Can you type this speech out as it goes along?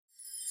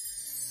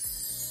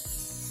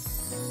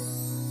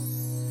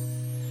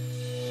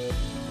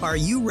Are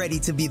you ready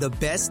to be the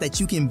best that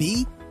you can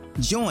be?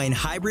 Join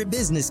hybrid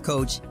business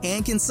coach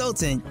and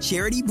consultant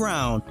Charity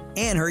Brown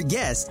and her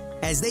guest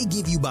as they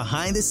give you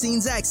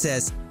behind-the-scenes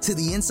access to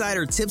the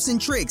insider tips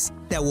and tricks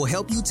that will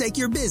help you take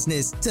your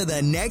business to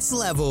the next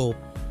level.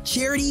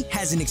 Charity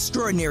has an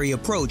extraordinary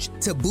approach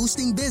to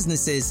boosting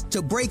businesses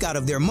to break out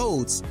of their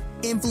modes,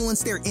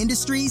 influence their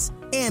industries,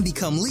 and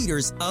become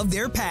leaders of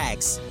their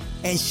packs.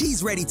 And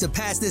she's ready to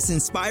pass this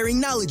inspiring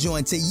knowledge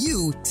on to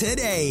you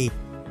today.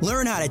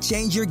 Learn how to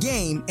change your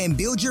game and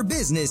build your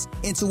business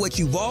into what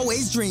you've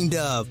always dreamed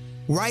of,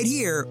 right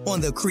here on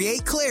the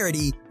Create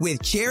Clarity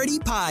with Charity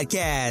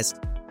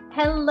podcast.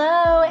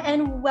 Hello,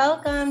 and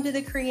welcome to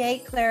the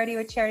Create Clarity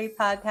with Charity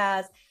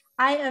podcast.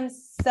 I am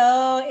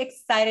so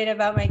excited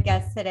about my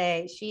guest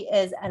today. She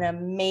is an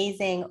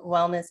amazing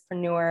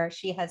wellnesspreneur.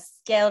 She has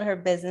scaled her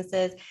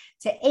businesses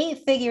to 8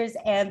 figures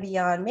and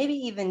beyond, maybe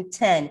even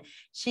 10.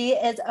 She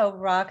is a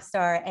rock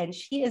star, and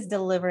she is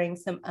delivering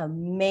some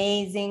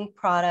amazing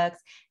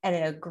products and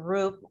in a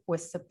group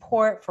with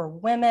support for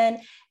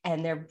women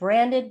and their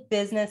branded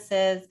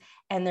businesses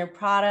and their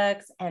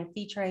products and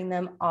featuring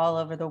them all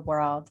over the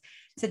world.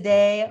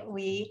 Today,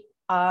 we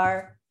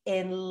are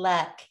in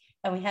luck.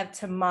 And we have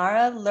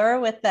Tamara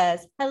Lur with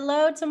us.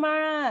 Hello,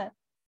 Tamara.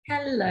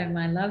 Hello,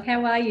 my love.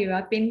 How are you?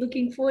 I've been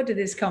looking forward to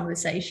this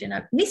conversation.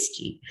 I've missed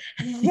you.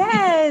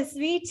 Yes,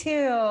 me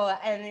too.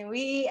 And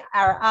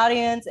our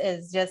audience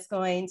is just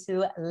going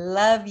to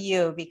love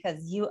you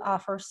because you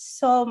offer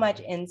so much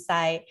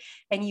insight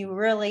and you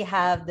really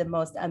have the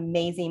most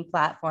amazing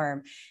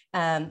platform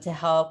to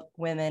help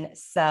women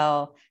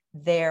sell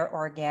their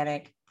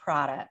organic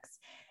products.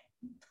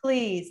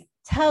 Please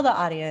tell the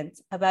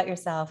audience about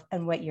yourself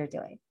and what you're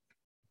doing.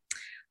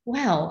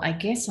 Well, I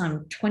guess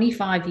I'm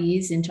 25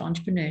 years into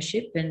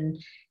entrepreneurship,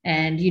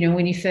 and you know,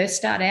 when you first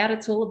start out,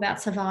 it's all about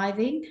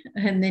surviving,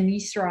 and then you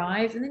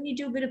thrive, and then you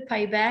do a bit of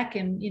payback,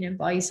 and you know,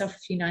 buy yourself a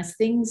few nice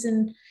things,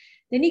 and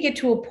then you get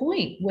to a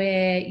point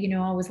where, you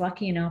know, I was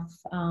lucky enough.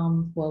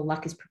 Well,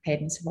 luck is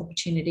preparedness of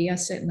opportunity. I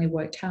certainly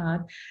worked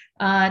hard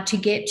to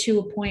get to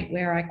a point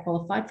where I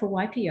qualified for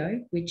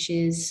YPO, which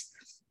is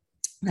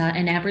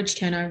an average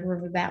turnover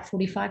of about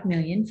 45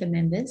 million for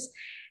members.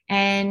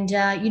 And,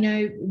 you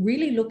know,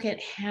 really look at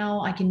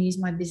how I can use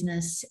my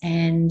business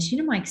and, you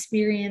know, my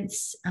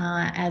experience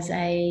as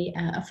a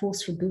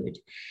force for good.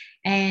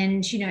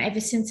 And, you know, ever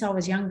since I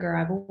was younger,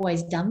 I've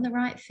always done the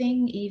right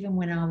thing. Even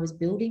when I was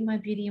building my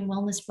beauty and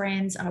wellness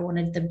brands, I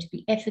wanted them to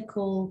be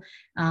ethical,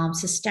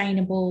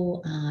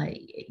 sustainable,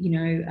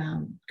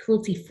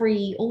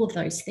 cruelty-free, all of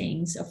those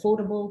things,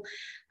 affordable.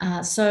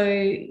 So,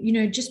 you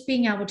know, just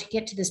being able to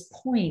get to this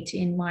point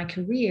in my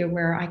career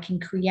where I can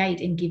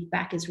create and give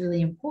back is really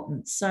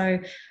important. So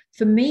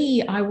for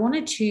me, I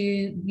wanted to,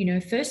 you know,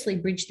 firstly,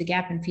 bridge the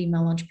gap in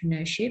female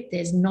entrepreneurship.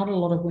 There's not a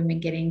lot of women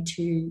getting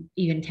to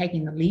even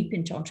taking the leap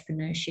into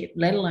entrepreneurship,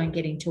 let alone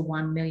getting to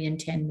 1 million,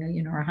 10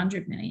 million, or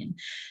 100 million.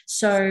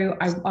 So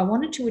I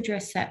wanted to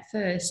address that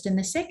first. And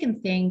the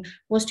second thing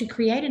was to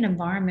create an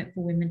environment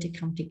for women to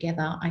come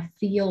together. I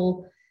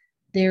feel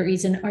there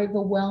is an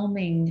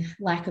overwhelming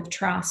lack of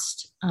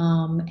trust,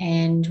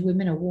 and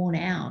women are worn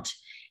out.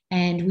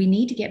 And we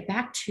need to get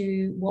back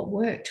to what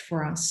worked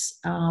for us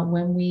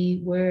when we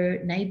were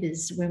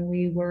neighbors, when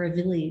we were a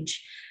village,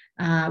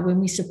 when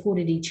we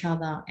supported each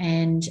other.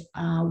 And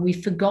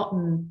we've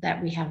forgotten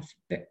that we have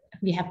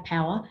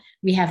power,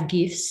 we have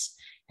gifts.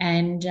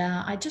 And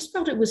I just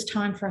felt it was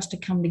time for us to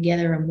come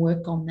together and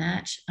work on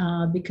that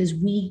because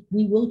we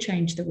will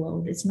change the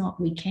world. It's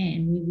not we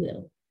can, we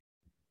will.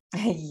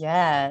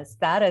 Yes,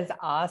 that is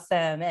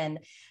awesome. And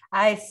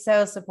I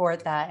so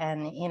support that.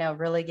 And, you know,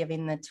 really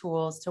giving the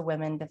tools to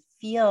women to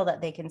feel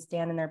that they can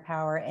stand in their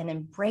power and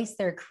embrace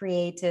their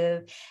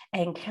creative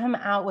and come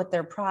out with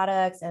their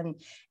products and,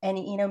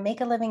 you know, make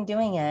a living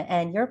doing it.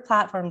 And your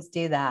platforms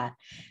do that.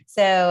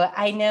 So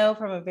I know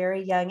from a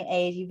very young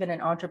age, you've been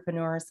an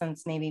entrepreneur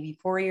since maybe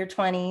before your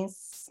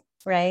 20s,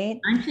 right?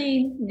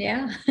 19,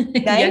 yeah.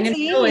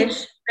 19.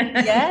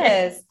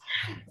 Yes.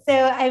 So,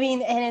 I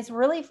mean, and it's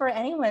really for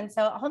anyone.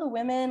 So all the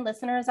women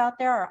listeners out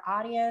there, our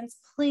audience,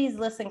 please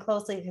listen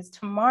closely because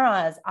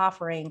Tamara is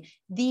offering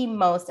the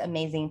most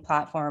amazing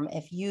platform.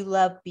 If you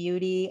love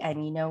beauty,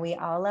 and you know, we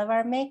all love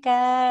our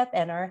makeup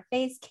and our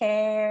face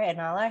care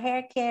and all our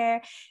hair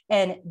care,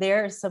 and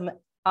there are some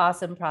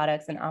awesome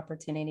products and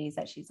opportunities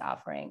that she's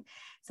offering.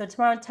 So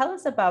Tamara, tell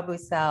us about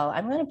Bucelle.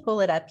 I'm going to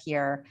pull it up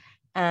here.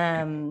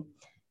 And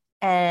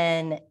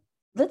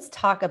let's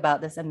talk about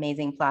this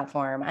amazing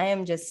platform. I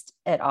am just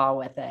at all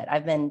with it.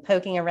 I've been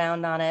poking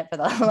around on it for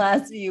the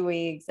last few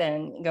weeks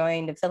and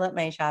going to fill up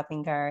my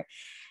shopping cart.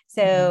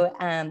 So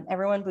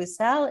everyone,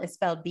 Bucelle is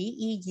spelled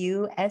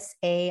BEUSAIL.com.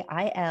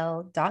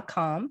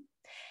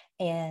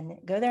 And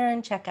go there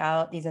and check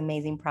out these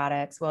amazing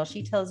products. Well,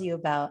 she tells you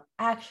about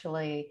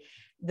actually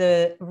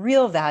the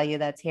real value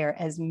that's here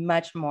is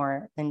much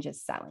more than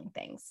just selling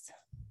things.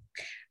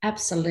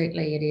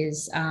 Absolutely, it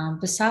is.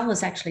 Basal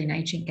is actually an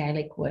ancient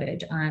Gaelic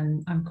word.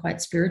 I'm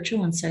quite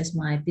spiritual, and so is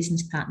my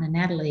business partner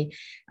Natalie.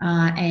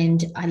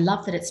 And I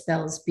love that it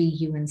spells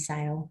BU and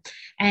sale.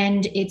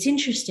 And it's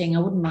interesting. I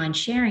wouldn't mind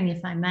sharing,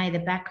 if I may, the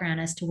background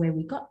as to where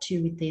we got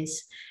to with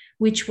this,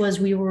 which was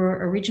we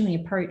were originally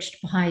approached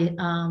by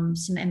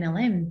some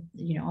MLM.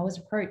 I was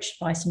approached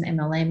by some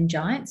MLM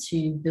giants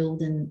who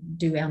build and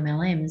do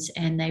MLMs,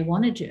 and they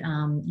wanted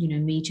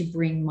me to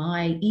bring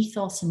my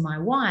ethos and my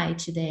why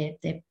to their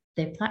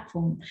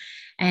platform.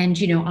 And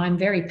I'm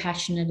very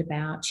passionate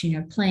about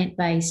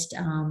plant-based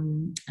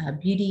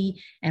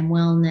beauty and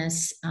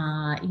wellness,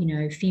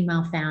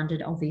 female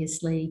founded,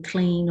 obviously,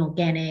 clean,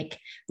 organic,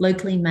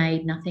 locally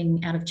made,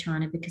 nothing out of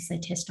China because they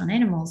test on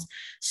animals.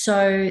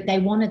 So they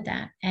wanted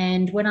that.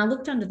 And when I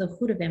looked under the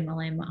hood of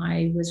MLM,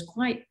 I was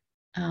quite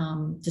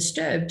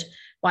disturbed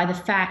by the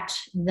fact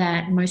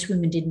that most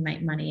women didn't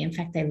make money. In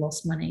fact, they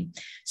lost money.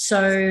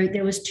 So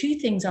there was two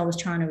things I was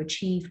trying to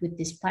achieve with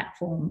this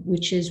platform,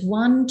 which is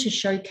one, to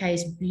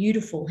showcase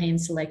beautiful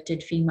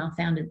hand-selected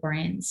female-founded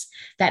brands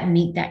that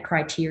meet that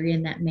criteria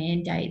and that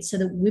mandate, so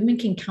that women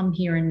can come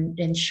here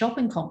and shop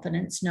in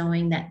confidence,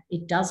 knowing that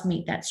it does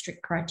meet that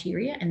strict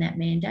criteria and that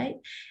mandate.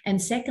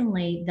 And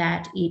secondly,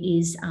 that it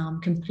is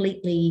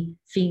completely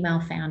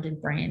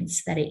female-founded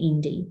brands that are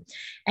indie.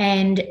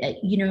 And,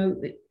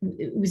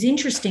 it was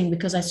interesting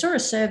because I saw a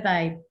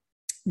survey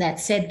that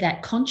said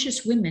that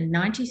conscious women,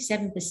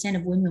 97%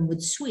 of women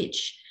would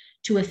switch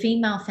to a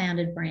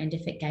female-founded brand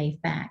if it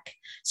gave back.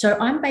 So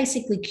I'm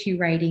basically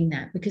curating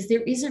that because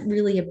there isn't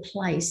really a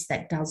place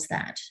that does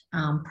that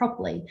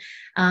properly.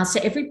 So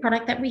every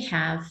product that we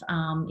have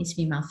is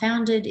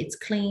female-founded, it's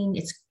clean,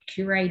 it's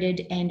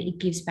curated, and it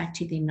gives back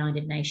to the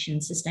United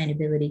Nations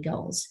sustainability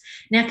goals.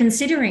 Now,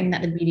 considering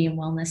that the beauty and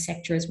wellness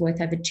sector is worth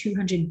over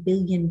 $200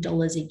 billion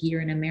a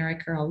year in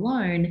America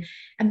alone,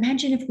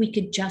 imagine if we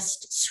could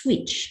just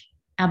switch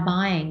our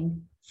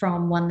buying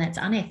from one that's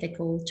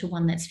unethical to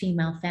one that's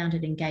female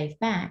founded and gave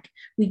back.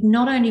 We'd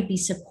not only be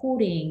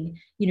supporting,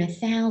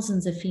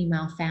 thousands of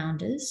female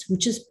founders,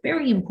 which is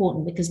very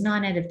important because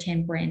 9 out of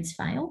 10 brands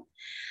fail.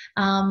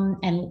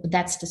 And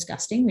that's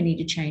disgusting. We need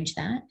to change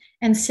that.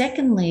 And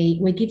secondly,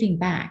 we're giving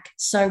back.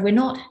 So we're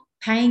not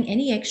paying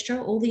any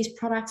extra. All these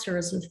products are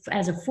as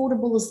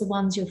affordable as the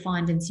ones you'll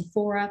find in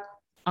Sephora.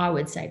 I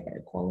would say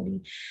better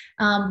quality.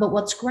 But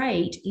what's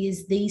great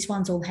is these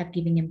ones all have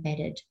giving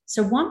embedded.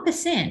 So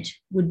 1%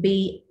 would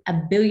be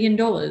 $1 billion.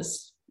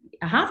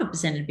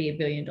 0.5% would be $1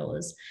 billion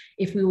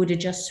if we were to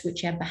just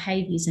switch our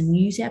behaviors and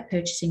use our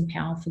purchasing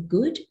power for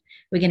good.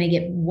 We're going to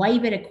get way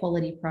better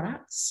quality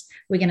products.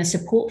 We're going to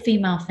support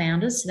female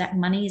founders. So that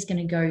money is going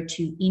to go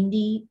to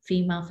indie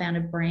female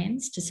founded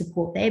brands to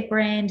support their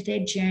brand,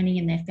 their journey,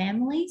 and their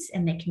families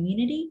and their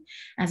community,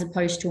 as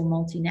opposed to a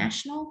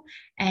multinational.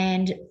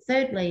 And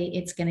thirdly,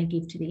 it's going to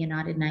give to the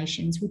United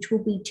Nations, which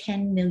will be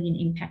 10 million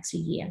impacts a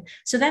year.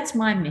 So that's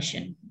my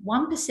mission.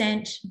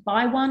 1%,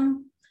 buy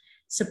one,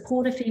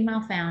 support a female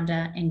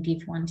founder, and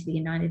give one to the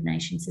United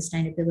Nations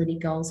sustainability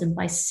goals. And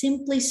by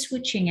simply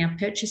switching our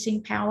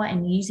purchasing power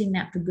and using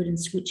that for good and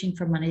switching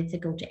from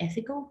unethical to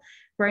ethical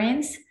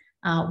brands,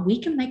 we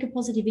can make a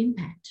positive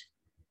impact.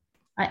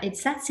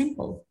 It's that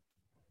simple.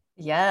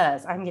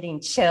 Yes, I'm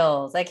getting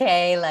chills.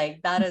 Okay,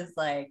 that is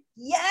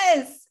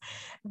yes,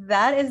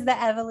 that is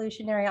the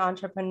evolutionary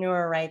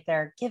entrepreneur right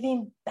there,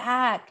 giving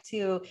back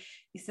to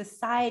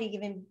society,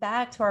 giving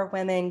back to our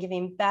women,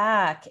 giving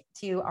back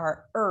to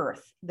our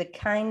earth, the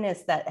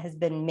kindness that has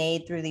been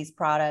made through these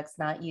products,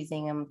 not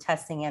using them,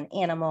 testing on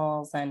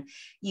animals and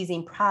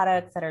using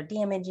products that are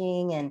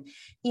damaging. And,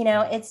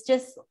 it's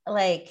just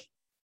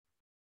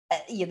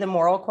the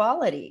moral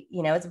quality,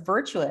 it's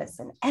virtuous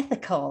and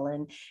ethical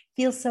and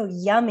feels so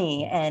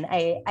yummy. And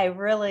I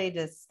really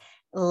just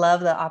love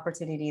the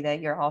opportunity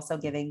that you're also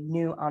giving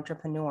new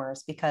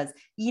entrepreneurs, because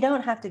you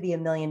don't have to be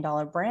 $1 million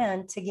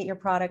brand to get your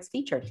products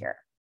featured here.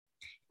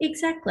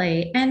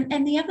 Exactly.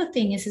 And the other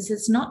thing is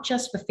it's not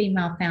just for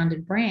female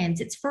founded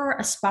brands, it's for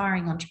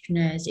aspiring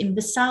entrepreneurs. In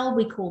Basal,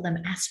 we call them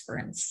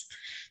aspirants.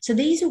 So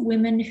these are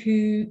women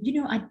who,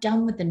 are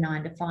done with the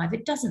 9 to 5.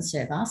 It doesn't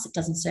serve us. It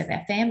doesn't serve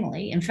our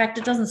family. In fact,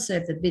 it doesn't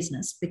serve the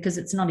business because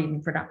it's not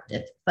even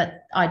productive,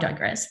 but I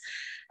digress.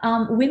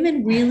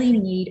 Women really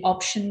need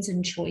options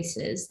and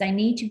choices. They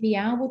need to be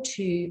able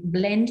to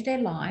blend their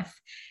life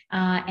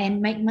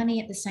and make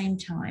money at the same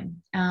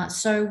time.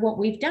 So what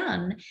we've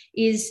done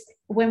is,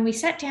 when we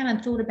sat down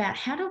and thought about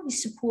how do we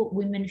support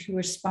women who are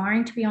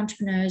aspiring to be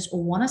entrepreneurs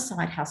or want a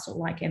side hustle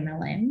like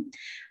MLM,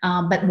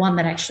 but one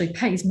that actually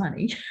pays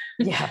money,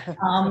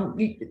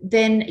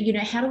 then,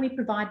 how do we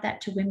provide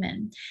that to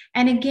women?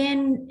 And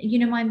again,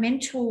 my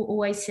mentor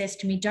always says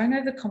to me, don't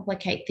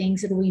overcomplicate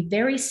things. It'll be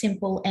very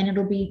simple and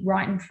it'll be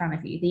right in front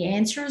of you. The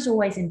answer is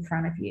always in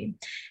front of you.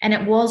 And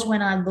it was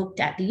when I looked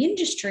at the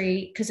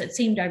industry, because it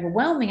seemed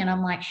overwhelming. And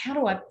I'm like, how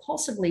do I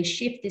possibly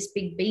shift this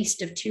big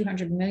beast of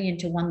 200 million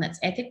to one that's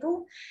ethical?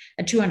 ethical,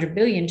 a 200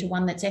 billion to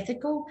one that's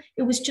ethical.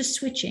 It was just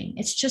switching.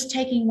 It's just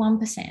taking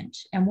 1%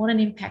 and what an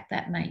impact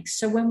that makes.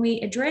 So when we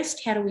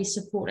addressed how do we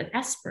support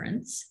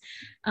aspirants,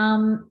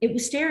 it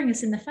was staring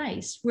us in the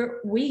face.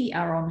 We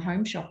are on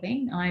Home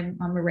Shopping. I'm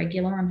a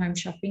regular on Home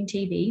Shopping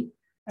TV.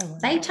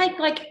 They take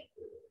like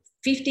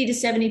 50 to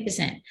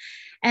 70%.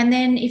 And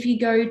then if you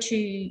go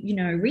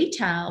to,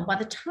 retail, by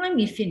the time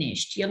you're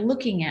finished, you're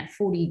looking at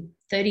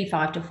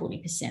 35 to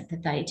 40%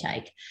 that they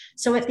take.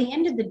 So at the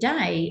end of the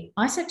day,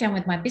 I sat down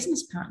with my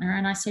business partner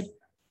and I said,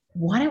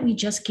 why don't we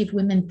just give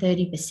women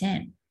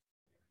 30%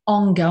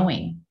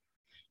 ongoing?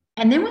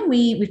 And then when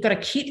we've got a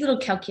cute little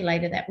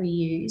calculator that we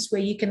use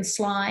where you can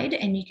slide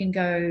and you can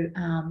go,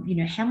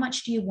 how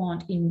much do you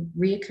want in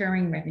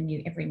reoccurring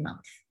revenue every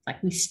month?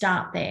 Like we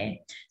start there,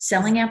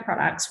 selling our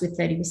products with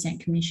 30%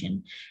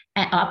 commission,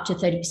 up to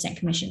 30%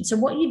 commission. So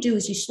what you do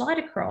is you slide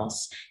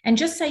across and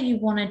just say you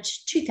wanted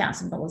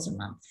 $2,000 a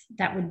month.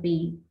 That would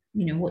be,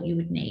 what you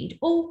would need,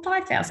 or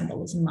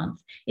 $5,000 a month.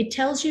 It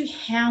tells you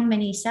how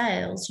many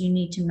sales you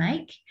need to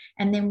make.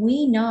 And then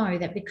we know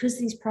that because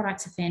these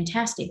products are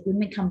fantastic,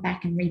 women come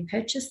back and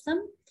repurchase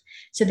them.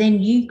 So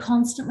then you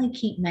constantly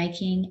keep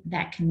making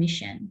that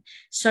commission.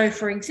 So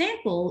for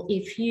example,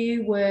 if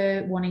you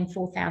were wanting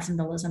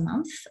 $4,000 a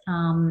month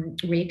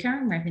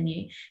recurring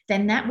revenue,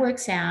 then that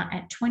works out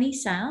at 20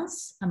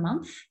 sales a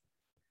month.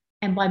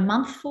 And by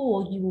month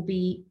 4, you will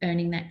be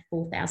earning that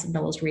 $4,000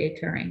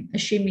 reoccurring,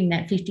 assuming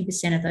that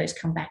 50% of those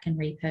come back and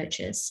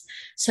repurchase.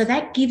 So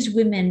that gives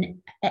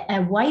women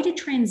a way to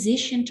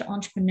transition to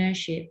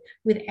entrepreneurship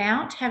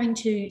without having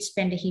to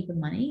spend a heap of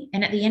money.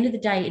 And at the end of the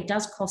day, it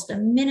does cost a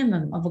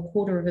minimum of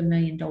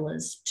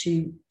 $250,000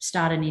 to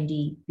start an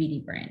indie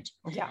beauty brand.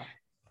 Yeah.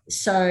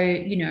 So,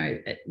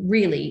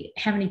 really,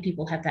 how many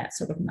people have that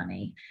sort of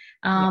money?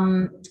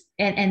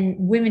 And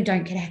women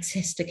don't get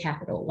access to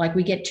capital. Like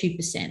we get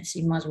 2%, so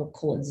you might as well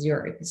call it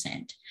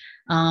 0%.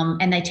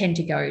 And they tend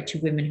to go to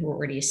women who are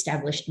already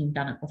established and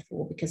done it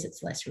before because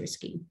it's less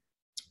risky.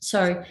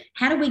 So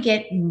how do we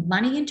get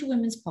money into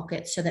women's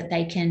pockets so that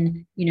they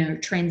can,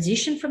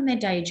 transition from their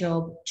day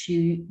job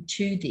to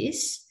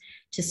this,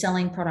 to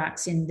selling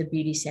products in the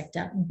beauty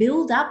sector,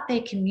 build up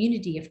their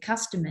community of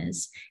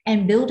customers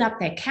and build up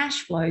their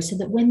cash flow so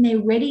that when they're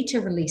ready to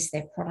release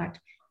their product,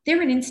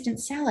 they're an instant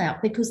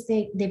sellout because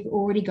they've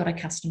already got a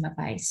customer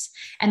base.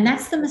 And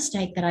that's the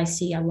mistake that I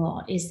see a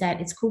lot, is that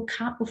it's called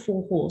cart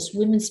before horse.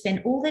 Women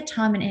spend all their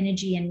time and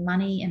energy and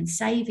money and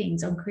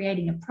savings on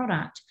creating a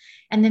product.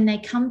 And then they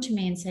come to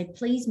me and say,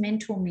 please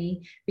mentor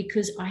me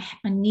because I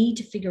need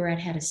to figure out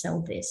how to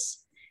sell this.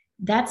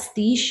 That's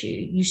the issue.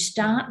 You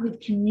start with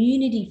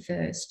community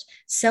first,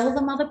 sell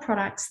them other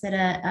products that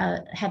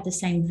have the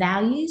same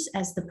values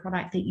as the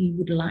product that you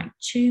would like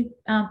to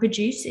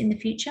produce in the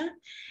future,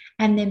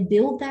 and then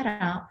build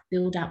up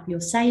your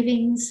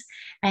savings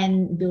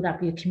and build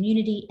up your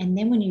community. And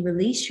then when you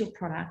release your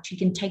product, you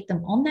can take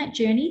them on that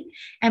journey.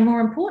 And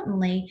more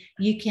importantly,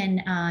 you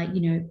can,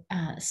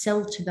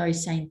 sell to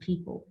those same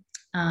people.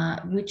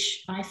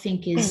 Which I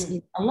think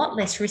is a lot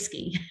less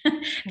risky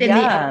than the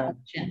other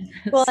option.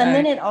 Well, and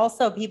then it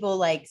also,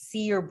 people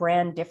see your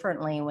brand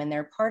differently when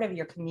they're part of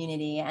your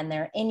community and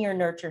they're in your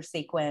nurture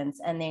sequence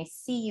and they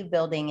see you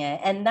building it.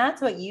 And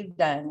that's what you've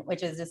done,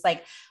 which is just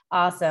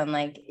awesome.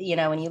 When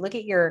you look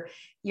at your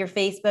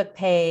Facebook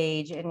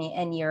page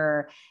and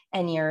your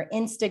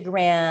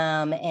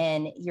Instagram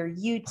and your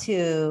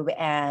YouTube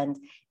and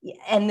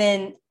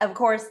then of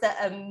course the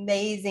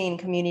amazing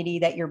community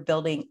that you're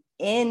building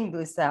in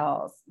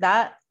Boussel's,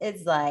 that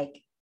is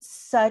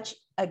such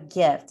a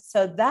gift.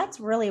 So that's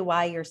really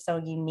why you're so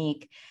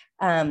unique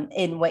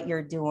in what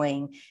you're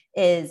doing,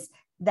 is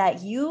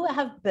that you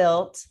have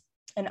built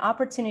an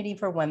opportunity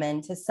for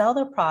women to sell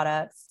their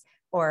products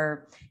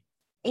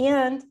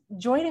and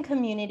join a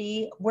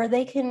community where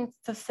they can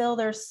fulfill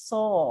their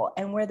soul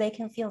and where they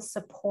can feel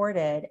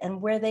supported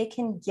and where they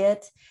can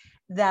get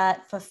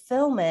that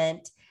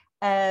fulfillment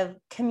of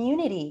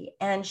community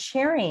and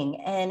sharing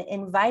and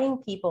inviting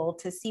people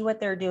to see what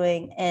they're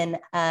doing in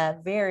a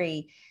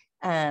very,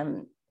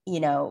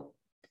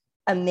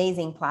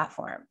 amazing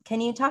platform. Can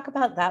you talk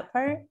about that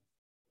part?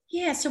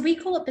 Yeah, so we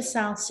call it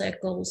Boussel's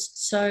Circles.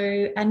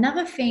 So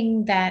another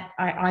thing that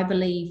I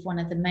believe one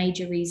of the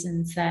major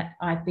reasons that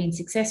I've been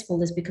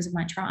successful is because of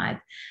my tribe.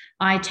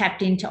 I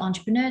tapped into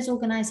Entrepreneurs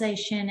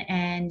Organisation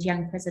and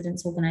Young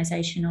Presidents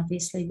Organisation,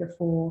 obviously,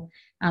 before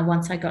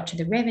once I got to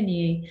the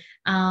revenue.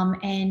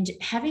 And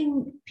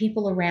having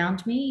people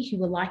around me who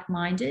were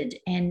like-minded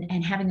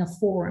and having a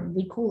forum,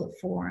 we call it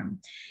forum,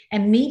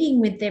 and meeting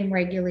with them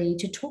regularly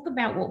to talk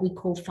about what we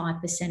call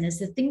 5%ers,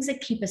 the things that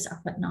keep us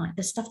up at night,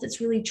 the stuff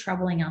that's really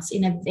troubling us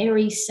in a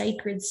very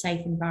sacred,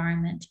 safe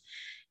environment.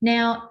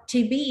 Now,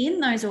 to be in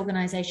those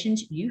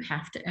organizations, you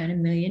have to earn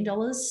 $1 million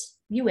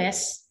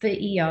US for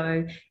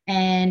EO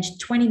and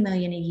 20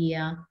 million a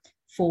year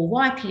for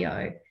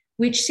YPO,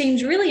 which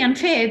seems really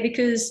unfair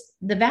because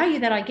the value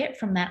that I get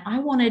from that, I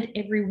wanted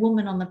every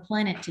woman on the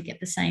planet to get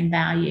the same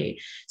value.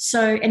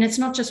 So, and it's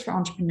not just for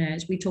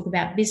entrepreneurs. We talk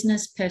about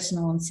business,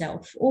 personal, and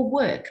self, or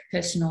work,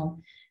 personal,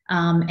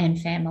 and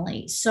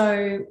family.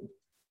 So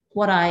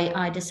what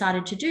I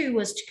decided to do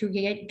was to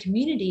create a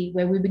community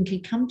where women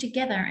could come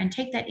together and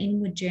take that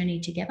inward journey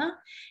together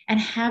and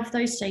have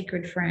those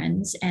sacred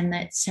friends and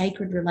that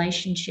sacred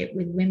relationship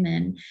with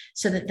women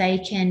so that they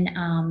can,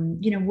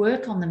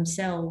 work on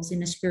themselves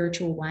in a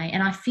spiritual way.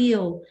 And I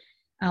feel,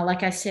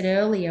 like I said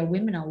earlier,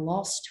 women are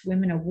lost,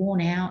 women are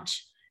worn out.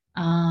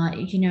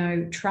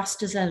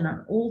 Trust is at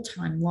an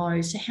all-time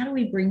low. So how do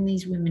we bring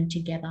these women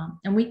together?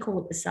 And we call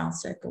it the Soul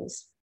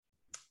Circles.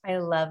 I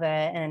love it.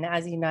 And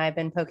as you know, I've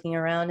been poking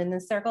around in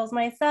the circles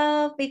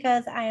myself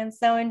because I am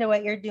so into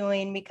what you're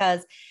doing,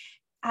 because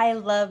I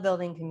love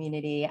building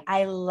community.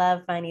 I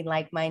love finding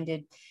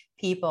like-minded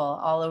people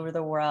all over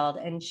the world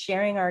and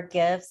sharing our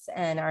gifts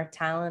and our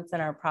talents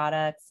and our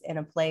products in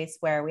a place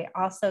where we're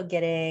also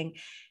getting,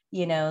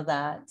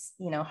 that,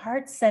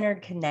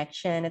 heart-centered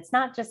connection. It's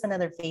not just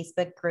another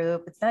Facebook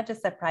group. It's not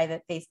just a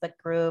private Facebook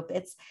group.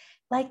 It's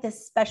like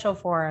this special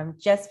forum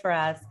just for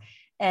us.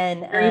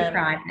 And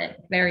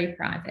very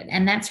private.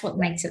 And that's what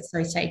makes it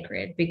so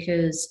sacred,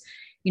 because,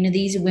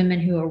 these are women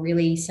who are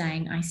really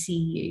saying, I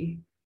see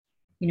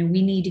you.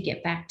 We need to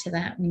get back to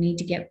that. We need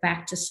to get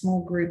back to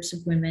small groups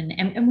of women.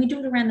 And we do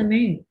it around the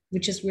moon,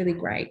 which is really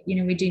great.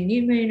 We do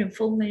new moon and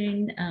full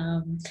moon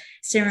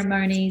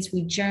ceremonies.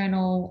 We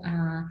journal.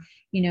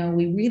 We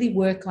really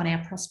work on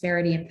our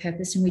prosperity and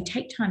purpose, and we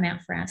take time out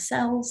for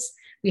ourselves.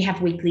 We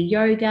have weekly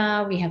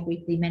yoga, we have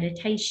weekly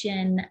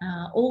meditation,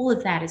 all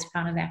of that is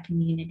part of our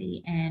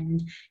community. And,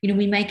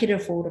 we make it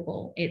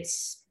affordable.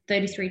 It's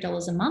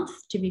 $33 a month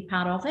to be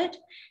part of it.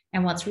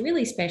 And what's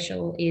really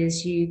special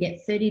is you get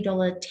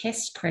 $30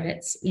 test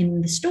credits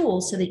in the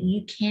store so that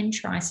you can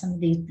try some of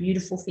these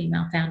beautiful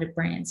female founded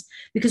brands,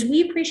 because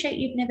we appreciate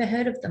you've never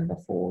heard of them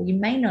before. You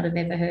may not have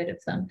ever heard of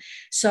them.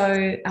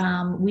 So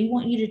we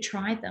want you to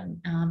try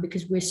them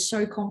because we're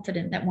so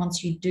confident that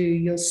once you do,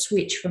 you'll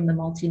switch from the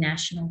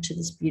multinational to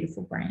this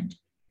beautiful brand.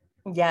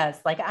 Yes,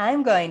 like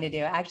I'm going to do.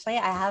 Actually,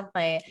 I have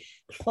my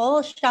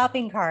full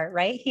shopping cart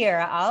right here,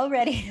 all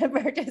ready to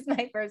purchase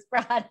my first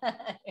product.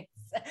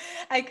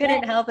 I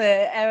couldn't help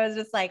it. I was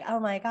just like, oh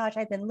my gosh,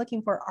 I've been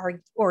looking for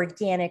our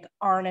organic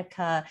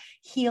arnica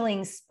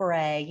healing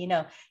spray,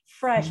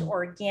 fresh,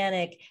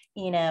 organic,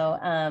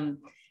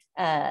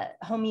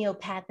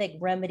 homeopathic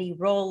remedy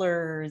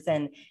rollers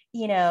and,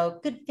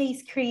 good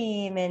face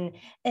cream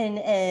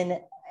and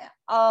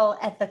all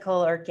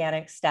ethical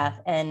organic stuff.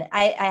 And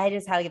I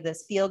just have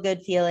this feel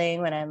good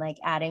feeling when I'm like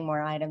adding more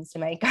items to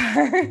my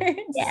cart.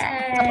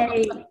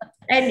 Yay.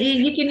 And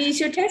you can use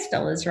your test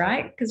dollars,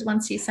 right? Because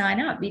once you sign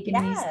up, you can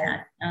use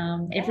that.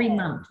 Every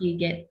month you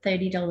get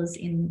 $30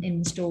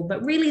 in the store.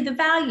 But really the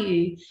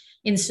value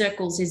in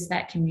Circles is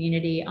that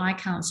community. I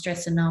can't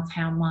stress enough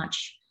how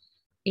much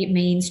it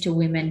means to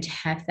women to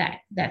have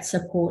that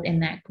support in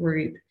that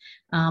group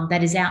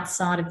that is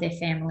outside of their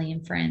family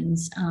and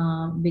friends,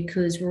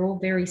 because we're all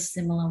very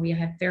similar. We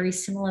have very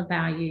similar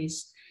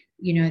values.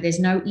 There's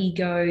no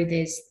ego.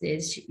 There's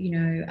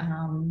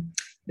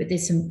but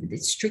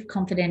there's strict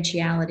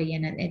confidentiality,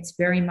 and it's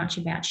very much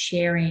about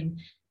sharing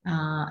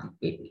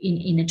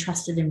in a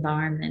trusted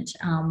environment,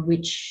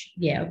 which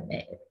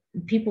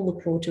people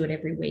look forward to it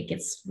every week.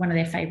 It's one of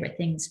their favorite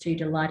things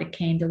to light a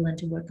candle and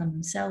to work on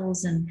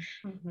themselves and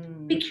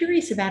be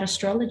curious about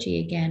astrology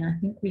again. I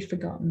think we've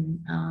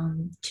forgotten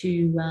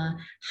to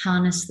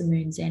harness the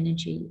moon's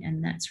energy,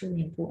 and that's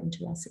really important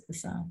to us at the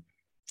Soul.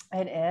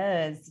 It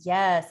is,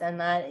 yes. And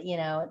that,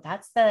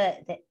 that's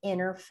the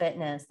inner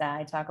fitness that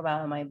I talk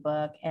about in my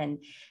book, and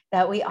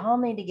that we all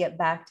need to get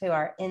back to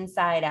our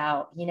inside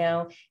out.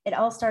 It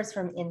all starts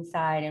from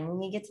inside. And when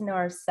we get to know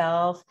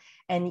ourselves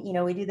and,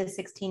 we do the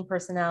 16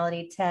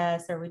 personality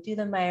test, or we do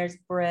the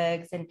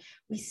Myers-Briggs, and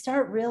we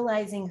start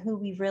realizing who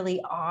we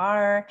really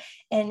are.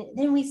 And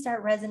then we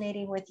start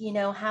resonating with,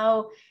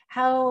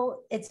 how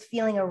it's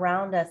feeling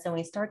around us. And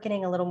we start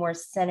getting a little more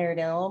centered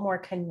and a little more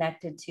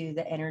connected to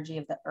the energy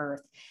of the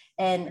earth.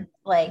 And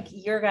like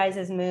your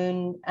guys'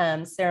 moon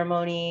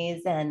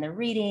ceremonies and the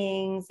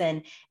readings,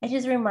 and it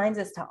just reminds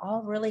us to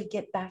all really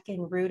get back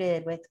and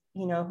rooted with,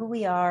 who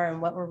we are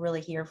and what we're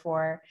really here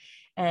for.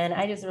 And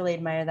I just really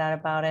admire that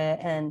about it.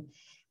 And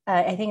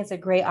I think it's a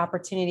great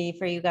opportunity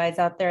for you guys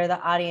out there, the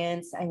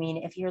audience. I mean,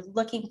 if you're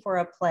looking for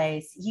a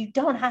place, you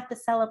don't have to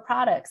sell a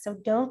product. So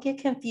don't get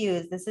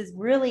confused. This is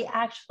really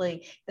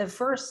actually the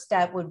first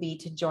step would be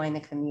to join the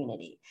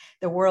community,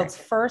 the world's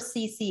first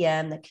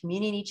CCM, the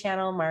community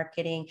channel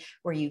marketing,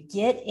 where you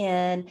get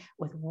in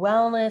with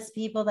wellness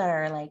people that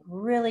are like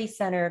really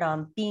centered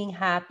on being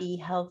happy,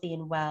 healthy,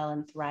 and well,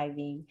 and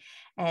thriving.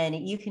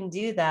 And you can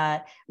do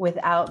that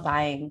without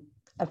buying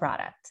a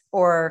product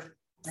or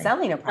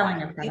selling a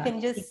product. You can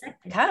just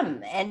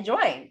come and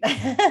join.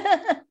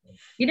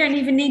 You don't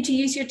even need to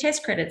use your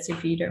test credits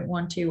if you don't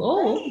want to.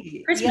 Or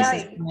Christmas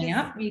is coming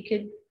up. You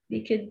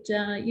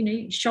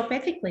could shop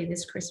ethically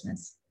this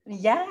Christmas.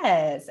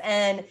 Yes.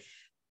 And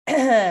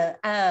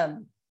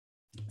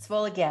it's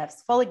full of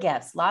gifts,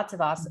 lots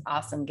of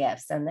awesome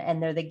gifts.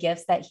 And they're the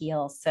gifts that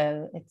heal.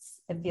 So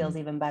it feels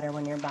even better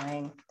when you're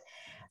buying.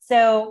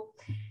 So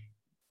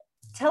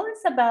Tell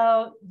us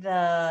about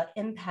the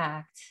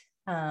impact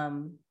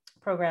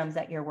programs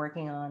that you're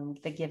working on,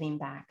 the giving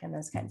back and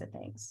those kinds of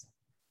things.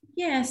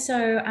 Yeah,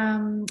 so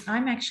I'm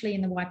actually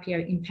in the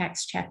YPO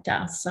Impacts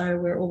chapter. So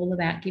we're all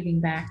about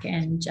giving back,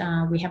 and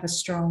we have a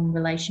strong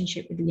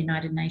relationship with the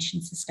United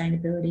Nations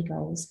Sustainability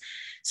Goals.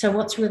 So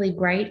what's really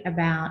great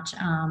about,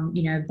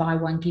 buy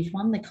one, give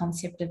one, the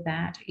concept of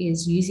that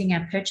is using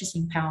our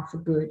purchasing power for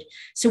good.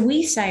 So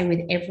we say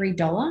with every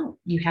dollar,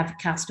 you have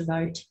cast a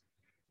vote.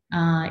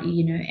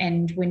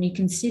 And when you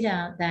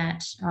consider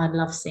that, I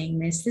love seeing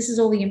this is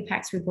all the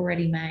impacts we've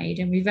already made,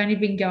 and we've only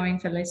been going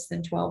for less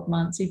than 12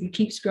 months. If you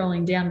keep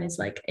scrolling down, there's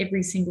like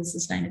every single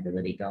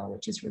sustainability goal,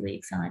 which is really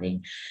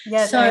exciting.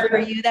 Yes. So for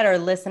you that are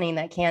listening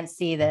that can't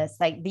see this,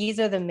 like these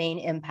are the main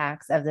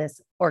impacts of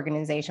this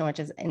organization, which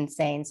is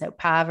insane. So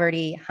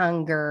poverty,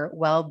 hunger,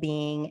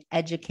 well-being,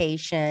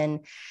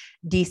 education,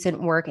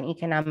 decent work and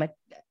economic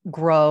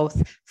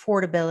growth,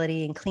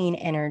 affordability and clean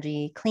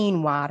energy,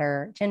 clean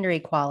water, gender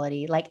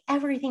equality, like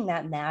everything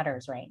that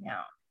matters right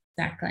now.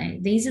 Exactly.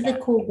 These are the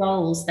core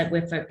goals that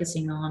we're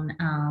focusing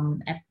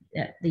on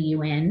at the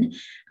UN.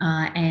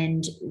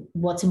 And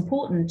what's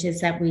important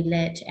is that we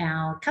let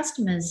our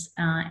customers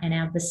and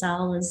our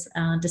basalas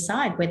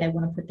decide where they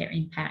want to put their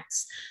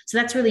impacts. So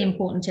that's really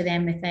important to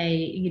them if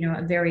they,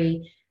 are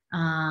very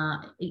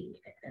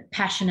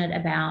passionate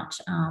about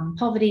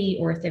poverty,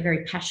 or if they're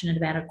very passionate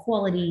about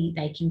equality,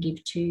 they can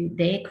give to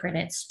their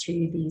credits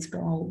to these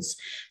goals.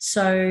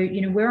 So,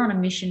 we're on a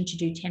mission to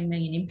do 10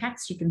 million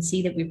impacts. You can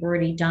see that we've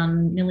already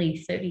done nearly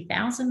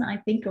 30,000, I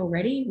think,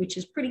 already, which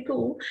is pretty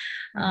cool.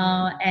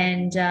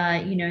 That's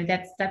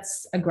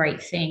a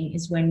great thing,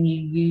 is when you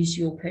use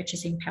your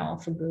purchasing power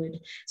for good.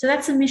 So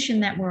that's a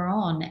mission that we're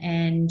on.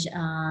 And,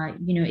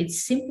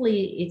 it's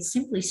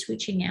simply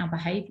switching our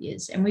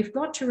behaviors. And we've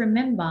got to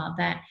remember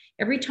that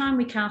every time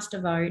we cast a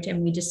vote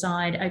and we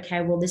decide,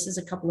 okay, well, this is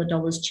a couple of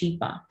dollars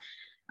cheaper,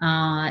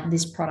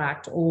 this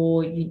product,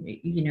 or,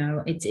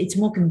 it's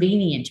more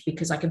convenient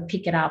because I can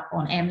pick it up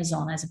on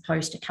Amazon as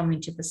opposed to coming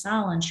to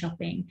Basala and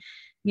shopping.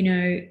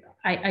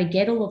 I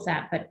get all of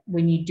that, but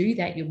when you do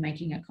that, you're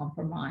making a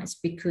compromise,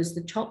 because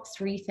the top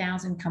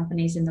 3,000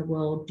 companies in the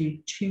world do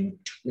 $2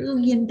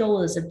 trillion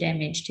of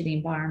damage to the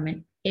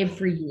environment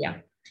every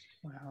year.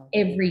 Wow.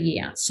 Every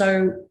year.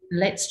 So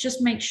let's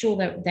just make sure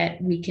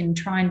that we can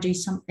try and do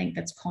something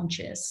that's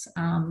conscious.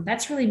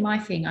 That's really my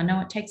thing. I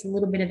know it takes a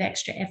little bit of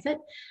extra effort,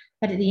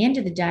 but at the end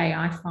of the day,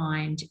 I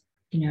find,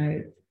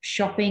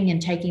 shopping and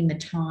taking the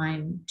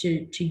time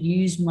to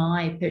use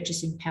my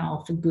purchasing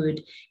power for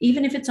good,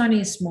 even if it's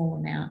only a small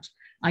amount.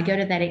 I go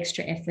to that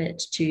extra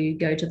effort to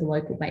go to the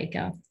local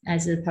baker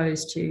as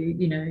opposed to,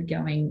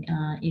 going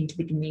into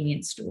the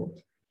convenience store.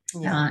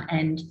 Yeah.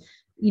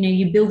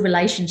 You build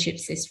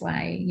relationships this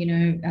way.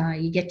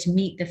 You get to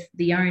meet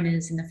the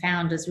owners and the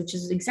founders, which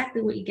is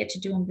exactly what you get to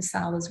do on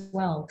Basala as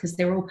well, because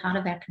they're all part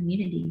of our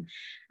community.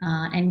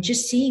 And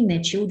just seeing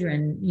their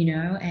children,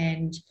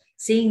 and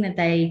seeing that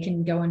they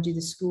can go and do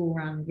the school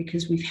run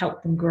because we've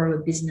helped them grow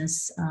a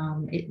business,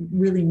 it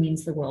really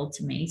means the world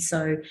to me.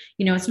 So,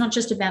 it's not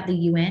just about the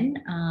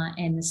UN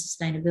and the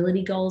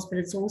sustainability goals, but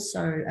it's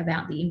also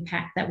about the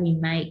impact that we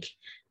make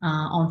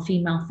on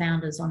female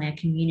founders, on our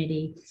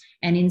community.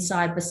 And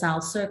inside Basal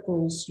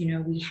Circles,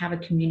 we have a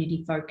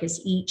community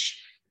focus.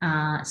 Each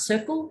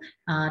circle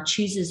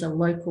chooses a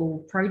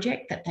local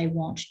project that they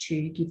want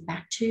to give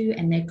back to,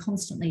 and they're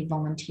constantly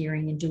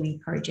volunteering and doing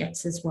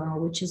projects as well,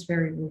 which is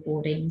very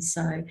rewarding.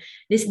 So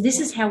this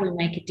is how we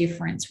make a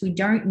difference. We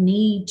don't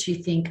need to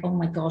think, oh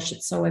my gosh,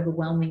 it's so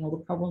overwhelming, all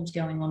the problems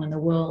going on in the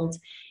world.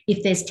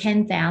 If there's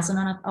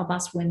 10,000 of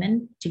us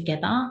women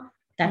together,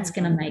 that's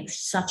going to make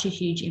such a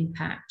huge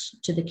impact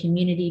to the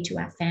community, to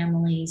our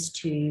families,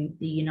 to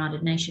the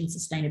United Nations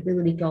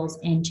Sustainability Goals,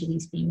 and to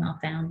these female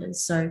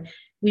founders. So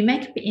we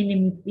make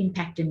an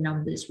impact in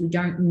numbers. We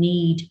don't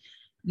need,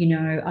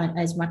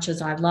 as much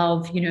as I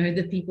love,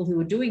 the people who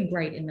are doing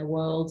great in the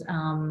world,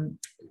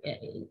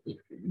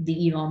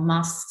 the Elon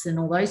Musks and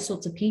all those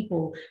sorts of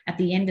people, at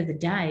the end of the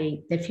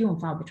day, they're few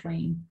and far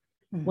between.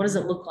 Mm-hmm. What does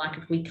it look like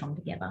if we come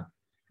together?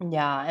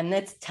 Yeah. And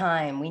it's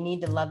time. We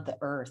need to love the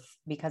earth,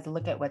 because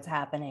look at what's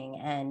happening.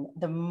 And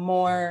the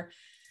more,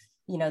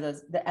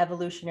 the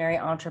evolutionary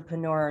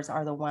entrepreneurs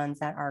are the ones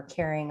that are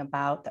caring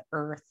about the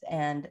earth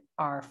and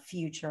our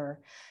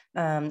future,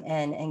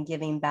 and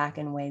giving back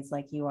in ways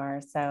like you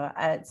are. So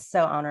it's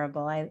so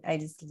honorable. I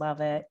just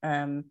love it.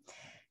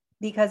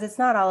 Because it's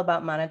not all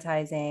about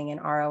monetizing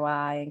and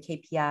ROI and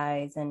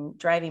KPIs and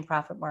driving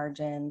profit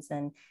margins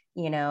and,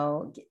 being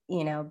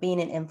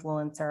an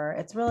influencer.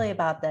 It's really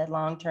about the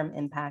long-term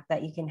impact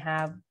that you can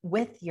have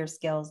with your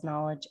skills,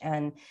 knowledge,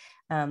 and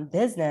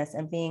business,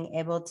 and being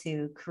able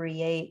to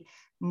create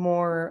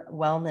more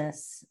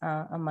wellness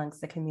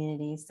amongst the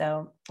community.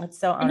 So it's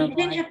so honorable. And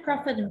you can have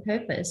profit and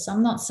purpose.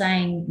 I'm not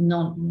saying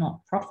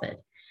not profit.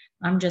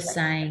 I'm just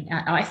saying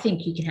I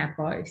think you can have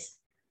both.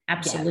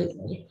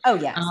 Absolutely. Oh,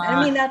 yes. And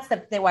I mean, that's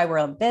the why we're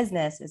in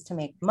business, is to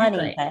make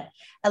money. But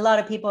a lot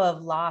of people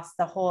have lost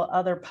the whole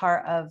other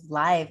part of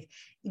life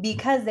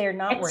because they're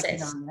not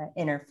working on the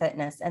inner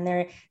fitness, and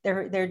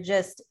they're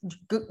just,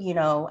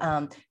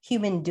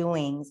 human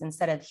doings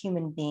instead of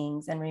human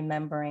beings, and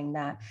remembering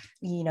that,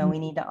 we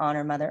need to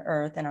honor Mother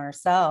Earth and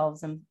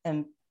ourselves,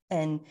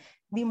 and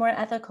be more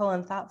ethical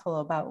and thoughtful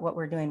about what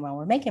we're doing while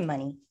we're making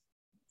money.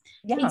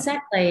 Yeah,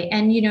 exactly.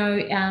 And,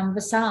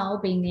 Basal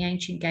being the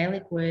ancient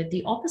Gaelic word,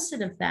 the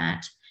opposite of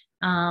that,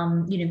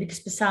 because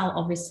Basal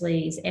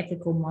obviously is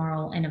ethical,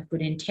 moral, and of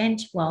good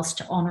intent,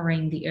 whilst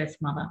honoring the Earth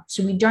Mother.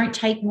 So we don't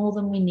take more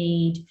than we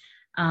need.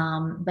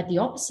 But the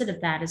opposite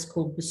of that is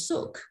called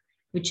Basuk,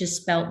 which is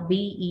spelled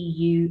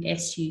Beusuch.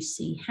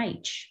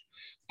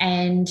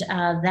 And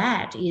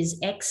that is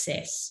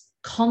excess,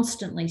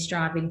 constantly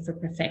striving for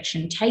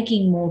perfection,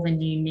 taking more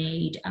than you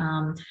need,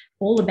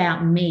 all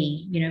about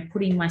me,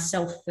 putting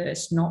myself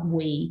first, not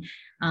we.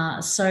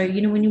 So,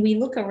 when we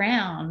look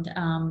around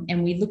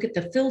and we look at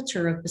the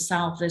filter of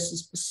Basal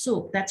versus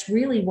Basuk, that's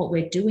really what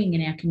we're doing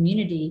in our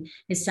community,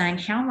 is saying,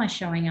 how am I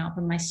showing up?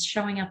 Am I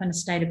showing up in a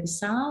state of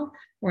Basal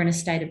or in a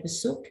state of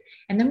Basuk?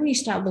 And then when you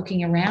start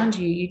looking around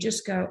you, you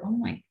just go, oh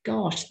my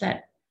gosh,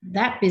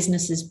 that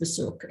business is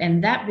Basuk,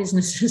 and that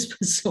business is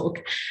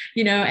Basuk,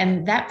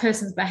 and that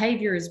person's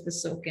behavior is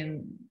Basuk,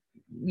 and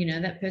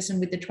that person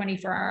with the 20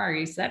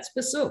 Ferraris, that's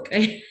Basuk.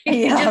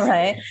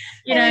 Right.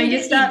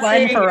 You start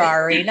one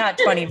Ferrari, not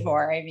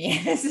 24. I mean,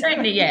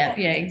 yeah,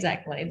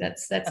 exactly.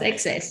 That's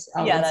excess.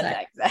 That's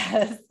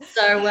excess.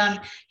 So,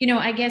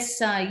 I guess,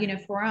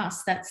 for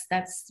us,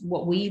 that's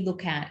what we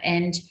look at,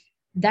 and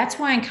that's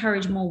why I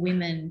encourage more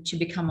women to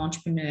become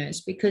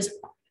entrepreneurs, because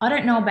I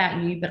don't know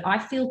about you, but I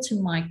feel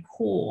to my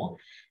core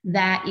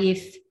that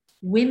if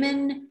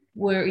women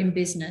were in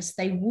business,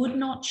 they would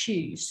not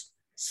choose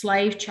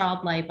slave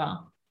child labor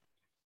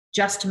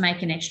just to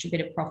make an extra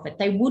bit of profit.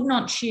 They would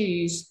not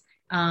choose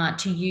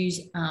to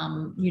use,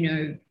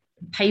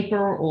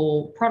 paper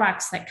or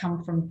products that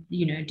come from,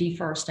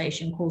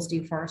 deforestation, cause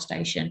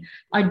deforestation.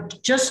 I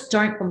just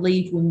don't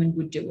believe women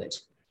would do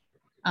it.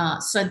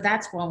 So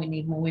that's why we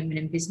need more women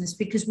in business,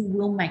 because we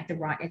will make the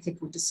right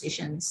ethical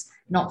decisions,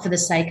 not for the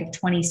sake of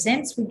 20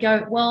 cents. We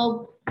go,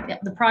 well,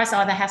 the price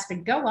either has to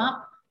go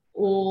up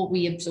or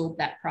we absorb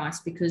that price,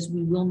 because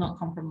we will not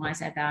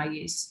compromise our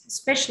values,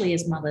 especially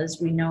as mothers.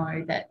 We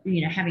know that,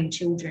 having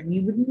children,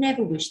 you would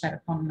never wish that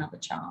upon another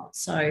child.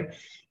 So,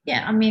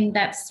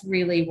 that's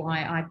really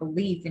why I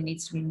believe there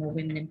needs to be more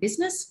women in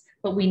business,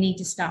 but we need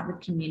to start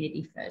with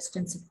community first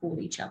and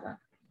support each other.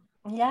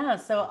 Yeah.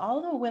 So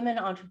all the women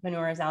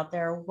entrepreneurs out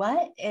there,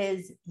 what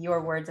is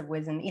your words of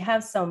wisdom? You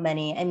have so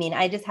many. I mean,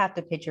 I just have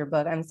to pitch your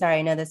book. I'm sorry,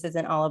 I know this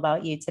isn't all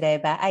about you today,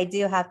 but I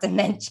do have to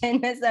mention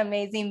this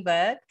amazing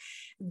book,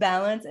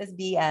 Balance is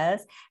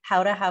BS,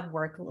 How to Have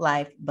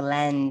Work-Life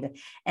Blend.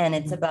 And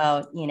it's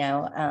about,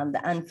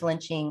 the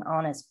unflinching,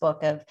 honest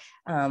book of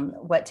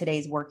what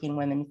today's working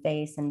women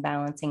face in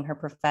balancing her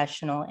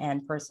professional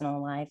and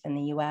personal life in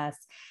the US.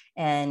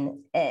 And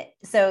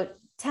so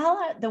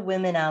tell the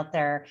women out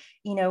there,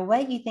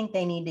 what you think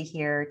they need to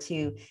hear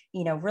to,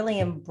 really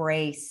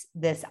embrace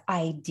this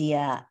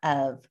idea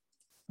of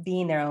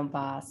being their own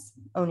boss,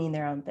 owning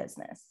their own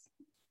business.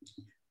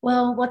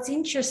 Well, what's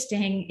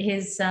interesting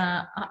is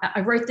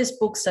I wrote this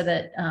book so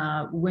that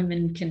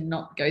women can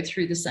not go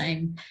through the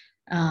same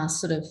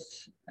sort of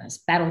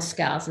battle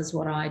scars as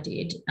what I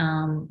did,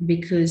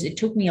 because it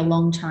took me a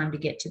long time to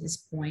get to this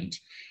point.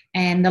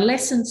 And the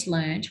lessons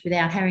learned,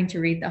 without having to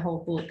read the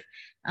whole book,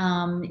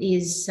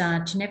 is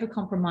to never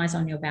compromise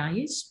on your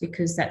values,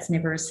 because that's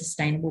never a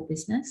sustainable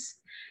business.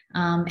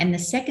 And the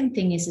second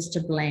thing is to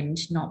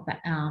blend, not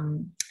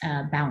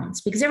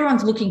balance, because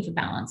everyone's looking for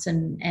balance,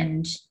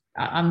 and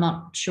I'm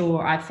not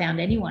sure I've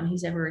found anyone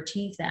who's ever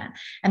achieved that.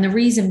 And the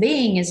reason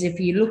being is, if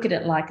you look at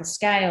it like a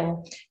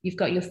scale, you've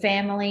got your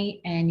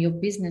family and your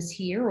business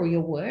here, or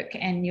your work,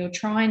 and you're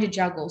trying to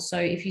juggle. So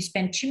if you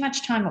spend too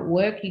much time at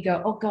work, you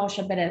go, oh gosh,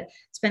 I better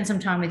spend some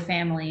time with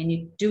family, and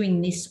you're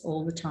doing this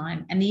all the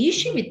time. And the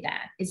issue with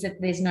that is that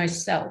there's no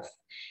self.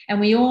 And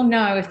we all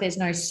know, if there's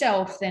no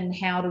self, then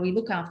how do we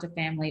look after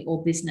family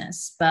or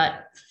business?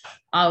 But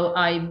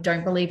I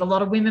don't believe a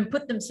lot of women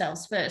put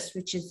themselves first,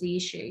 which is the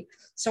issue.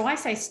 So I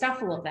say,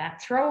 stuff all of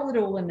that, throw it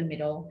all in the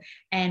middle,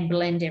 and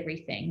blend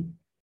everything,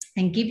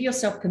 and give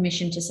yourself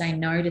permission to say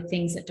no to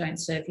things that don't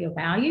serve your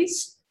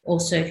values or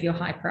serve your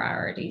high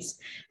priorities.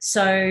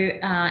 So,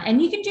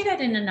 and you can do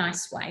that in a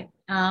nice way.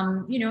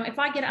 If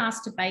I get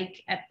asked to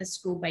bake at the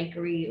school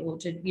bakery, or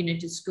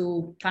to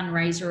school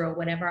fundraiser or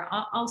whatever,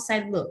 I'll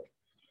say, look,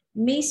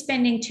 me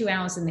spending 2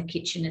 hours in the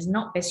kitchen is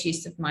not best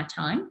use of my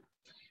time,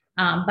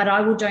 but I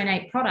will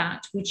donate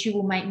product which you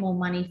will make more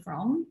money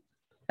from,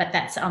 but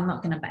I'm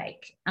not going to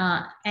bake.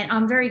 And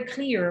I'm very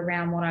clear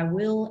around what I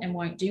will and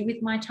won't do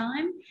with my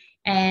time.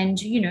 And,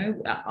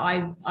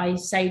 I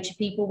say to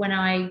people when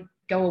I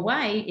go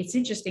away, it's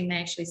interesting, they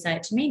actually say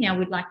it to me now,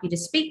 we'd like you to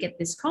speak at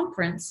this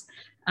conference.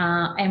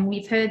 And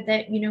we've heard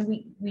that,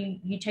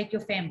 you take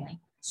your family.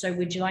 So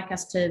would you like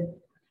us to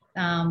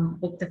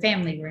book the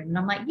family room? And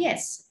I'm like,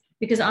 yes.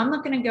 because I'm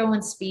not going to go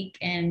and speak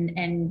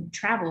and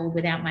travel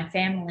without my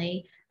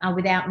family,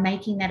 without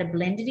making that a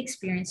blended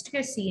experience to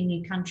go see a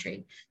new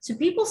country. So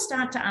people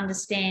start to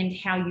understand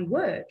how you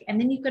work,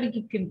 and then you've got to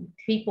give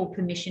people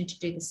permission to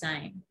do the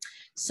same.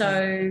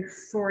 So,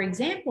 for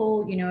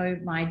example, you know,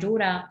 my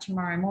daughter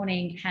tomorrow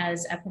morning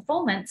has a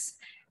performance,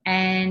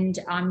 and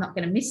I'm not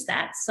going to miss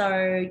that.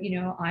 So,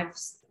 you know,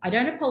 I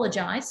don't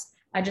apologize.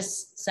 I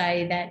just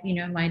say that, you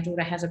know, my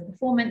daughter has a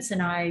performance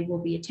and I will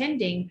be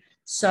attending.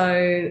 So,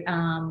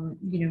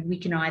 you know, we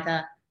can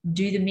either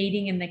do the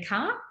meeting in the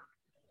car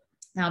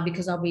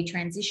because I'll be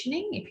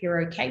transitioning, if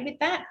you're okay with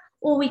that,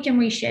 or we can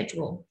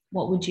reschedule.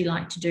 What would you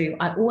like to do?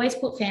 I always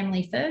put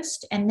family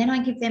first, and then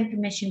I give them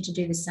permission to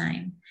do the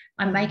same.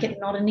 I make it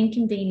not an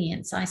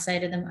inconvenience. I say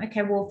to them,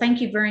 okay, well, thank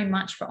you very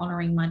much for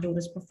honoring my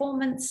daughter's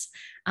performance.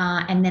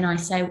 And then I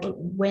say, well,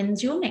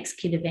 when's your next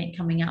kid event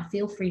coming up?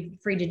 Feel free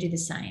to do the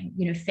same,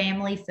 you know,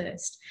 family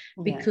first,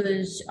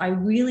 because I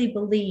really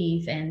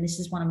believe, and this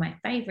is one of my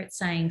favorite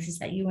sayings, is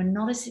that you are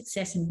not a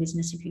success in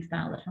business if you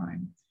fail at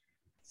home.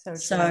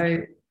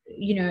 So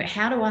you know,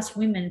 how do us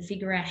women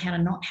figure out how to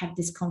not have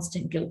this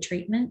constant guilt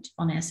treatment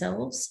on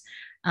ourselves,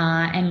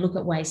 and look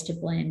at ways to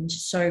blend?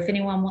 So if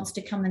anyone wants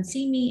to come and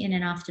see me in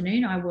an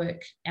afternoon, I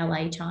work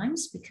LA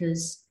times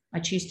because I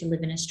choose to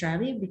live in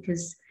Australia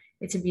because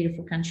it's a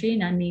beautiful country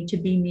and I need to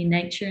be near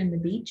nature and the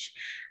beach.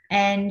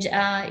 And,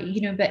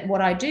 you know, but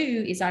what I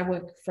do is I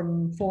work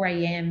from 4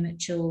 a.m.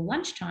 till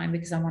lunchtime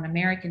because I'm on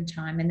American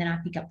time, and then I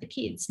pick up the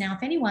kids. Now,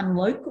 if anyone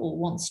local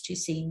wants to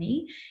see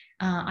me,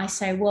 I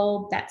say,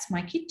 well, that's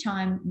my kid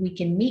time. We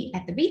can meet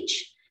at the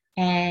beach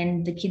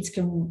and the kids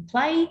can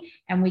play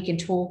and we can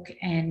talk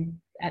and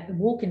at the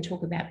walk and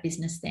talk about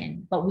business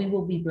then, but we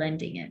will be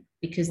blending it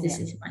because this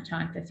is my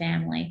time for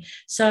family.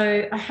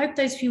 So I hope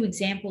those few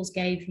examples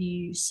gave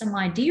you some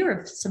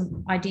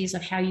ideas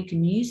of how you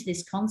can use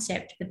this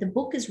concept, but the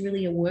book is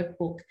really a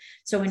workbook.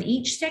 So in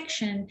each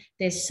section,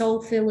 there's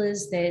soul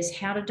fillers, there's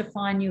how to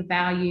define your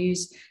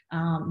values,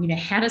 you know,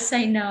 how to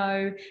say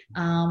no,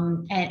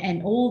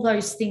 and all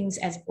those things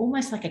as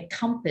almost like a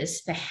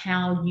compass for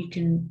how you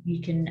can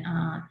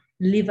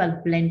live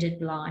a blended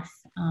life.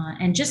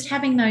 And just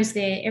having those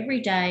there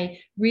every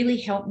day really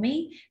helped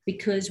me,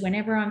 because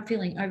whenever I'm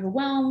feeling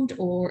overwhelmed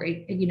or,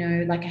 you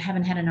know, like I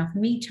haven't had enough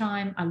me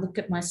time, I look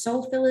at my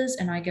soul fillers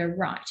and I go,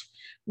 right,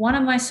 one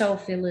of my soul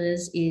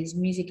fillers is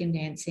music and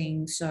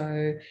dancing.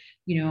 So,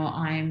 you know,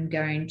 I'm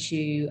going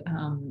to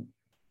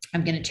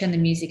turn the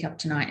music up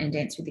tonight and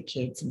dance with the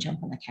kids and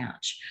jump on the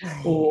couch.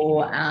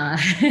 Or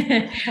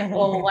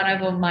or one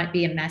of them might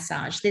be a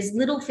massage. There's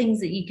little things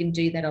that you can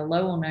do that are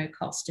low or no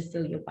cost to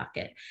fill your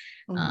bucket.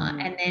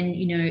 And then,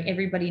 you know,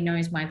 everybody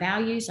knows my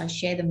values. I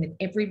share them with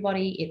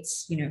everybody.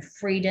 It's, you know,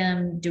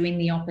 freedom, doing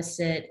the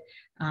opposite,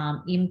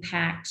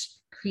 impact,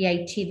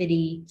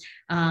 creativity,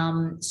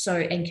 and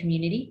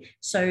community.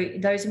 So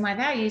those are my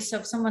values. So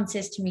if someone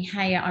says to me,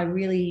 hey, I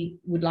really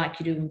would like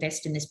you to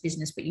invest in this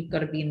business, but you've got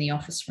to be in the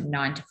office from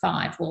 9 to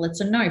 5. Well,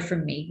 it's a no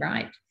from me,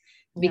 right?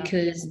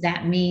 Because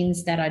that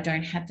means that I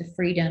don't have the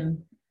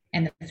freedom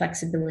and the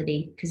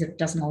flexibility because it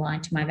doesn't align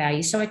to my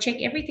values. So I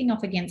check everything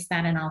off against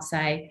that and I'll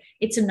say,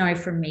 it's a no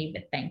from me,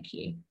 but thank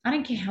you. I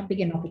don't care how big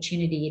an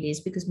opportunity it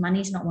is, because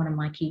money is not one of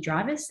my key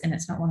drivers and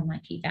it's not one of my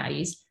key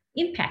values.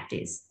 Impact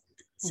is.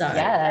 So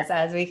yes,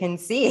 as we can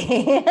see.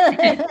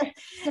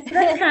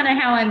 That's kind of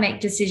how I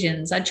make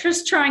decisions. I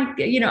just try and,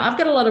 you know, I've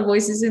got a lot of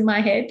voices in my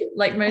head,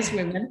 like most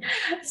women.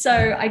 So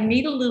I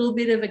need a little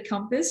bit of a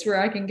compass where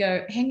I can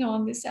go, hang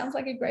on, this sounds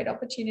like a great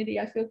opportunity.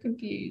 I feel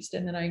confused.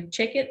 And then I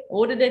check it,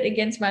 audit it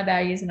against my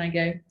values, and I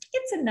go,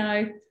 it's a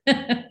no.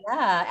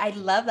 Yeah, I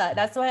love that.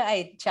 That's why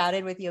I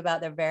chatted with you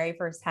about the very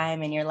first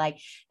time. And you're like,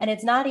 and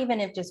it's not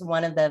even if just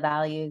one of the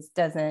values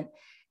doesn't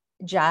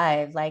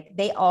jive, like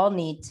they all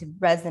need to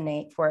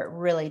resonate for it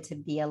really to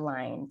be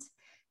aligned.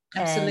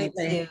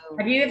 Absolutely.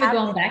 Have you ever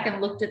gone back and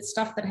looked at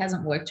stuff that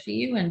hasn't worked for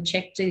you and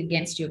checked it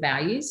against your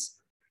values?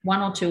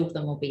 One or two of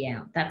them will be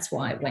out. That's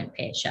why it went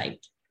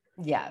pear-shaped.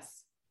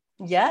 Yes.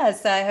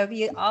 I hope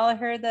you all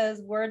heard those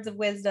words of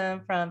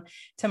wisdom from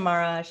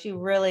Tamara. She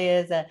really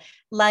is a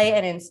light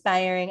and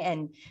inspiring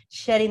and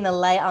shedding the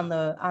light on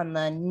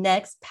the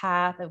next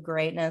path of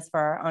greatness for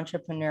our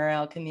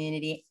entrepreneurial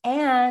community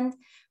and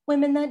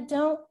women that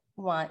don't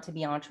want to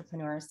be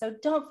entrepreneurs. So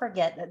don't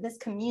forget that this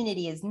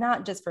community is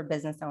not just for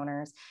business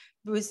owners.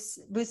 Boost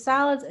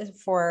Salads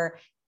is for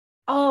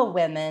all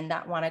women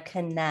that want to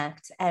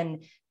connect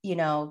and, you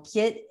know,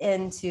 get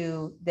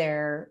into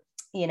their,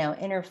 you know,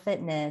 inner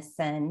fitness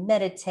and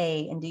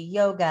meditate and do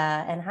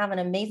yoga and have an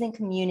amazing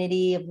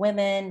community of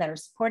women that are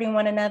supporting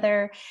one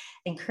another,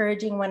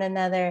 encouraging one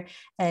another,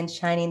 and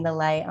shining the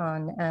light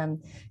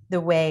on the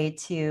way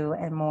to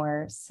a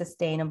more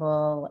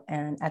sustainable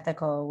and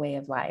ethical way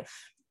of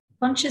life.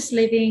 Conscious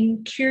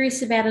living,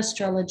 curious about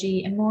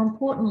astrology, and more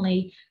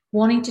importantly,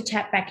 wanting to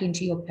tap back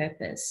into your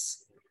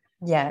purpose.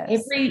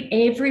 Yes.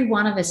 Every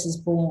one of us is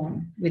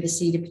born with a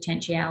seed of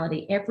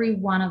potentiality. Every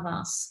one of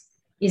us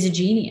is a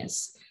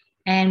genius.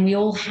 And we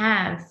all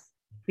have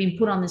been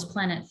put on this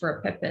planet for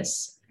a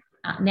purpose.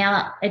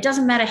 Now, it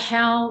doesn't matter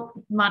how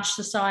much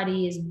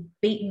society is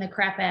beating the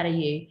crap out of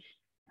you,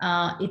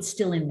 it's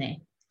still in there.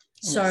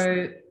 Yes.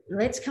 So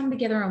let's come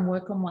together and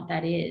work on what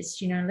that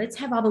is. Let's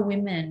have other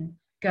women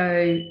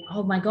go,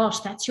 oh my gosh,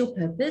 that's your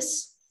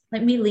purpose.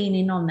 Let me lean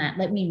in on that.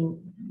 Let me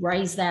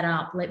raise that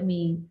up. Let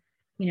me,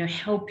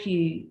 help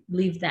you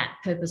live that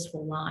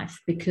purposeful life,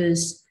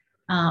 because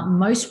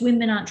most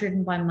women aren't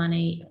driven by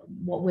money.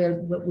 What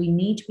we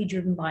need to be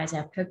driven by is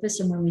our purpose.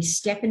 And when we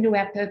step into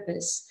our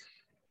purpose,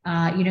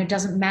 it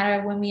doesn't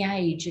matter when we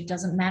age. It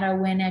doesn't matter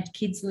when our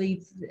kids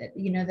leave,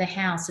 the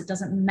house. It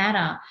doesn't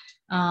matter.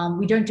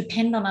 We don't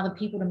depend on other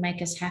people to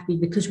make us happy,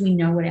 because we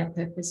know what our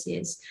purpose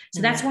is.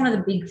 So that's one of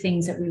the big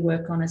things that we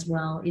work on as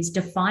well, is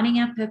defining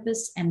our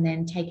purpose and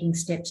then taking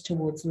steps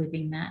towards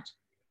living that.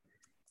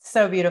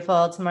 So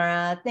beautiful,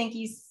 Tamara. Thank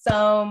you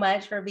so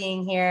much for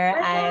being here.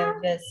 I'm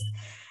just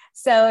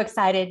so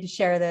excited to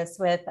share this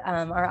with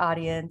our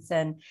audience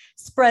and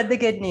spread the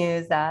good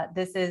news that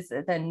this is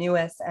the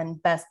newest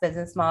and best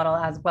business model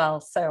as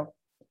well. So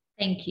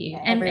thank you.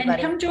 And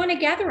come join a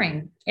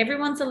gathering.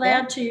 Everyone's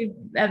allowed to,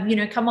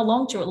 come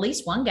along to at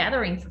least one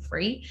gathering for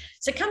free.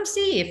 So come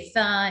see if,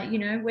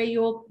 we're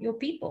your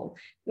people,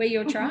 we're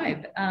your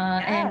tribe.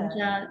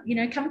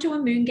 And come to a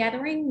moon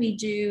gathering. We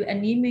do a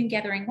new moon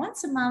gathering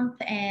once a month,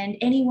 and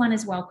anyone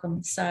is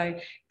welcome. So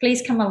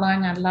please come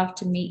along. I'd love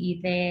to meet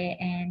you there.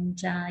 And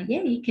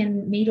you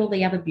can meet all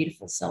the other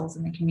beautiful souls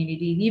in the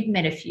community. You've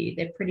met a few.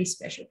 They're pretty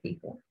special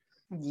people.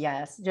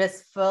 Yes,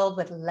 just filled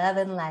with love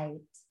and light.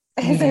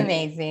 It's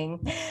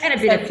amazing. And a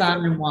bit of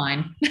fun and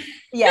wine.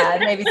 Yeah,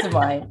 maybe some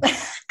wine.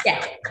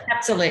 Yeah,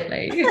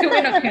 absolutely.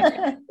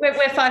 We're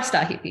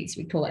 5-star hippies,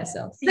 we call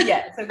ourselves.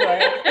 Yes, of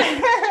course.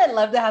 I'd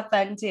love to have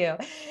fun too.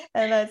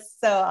 And that's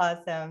so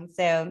awesome.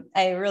 So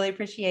I really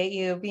appreciate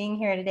you being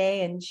here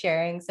today and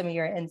sharing some of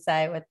your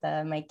insight with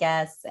my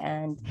guests.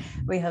 And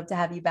we hope to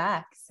have you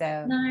back.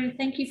 So no,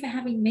 thank you for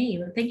having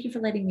me. Thank you for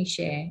letting me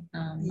share.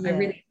 I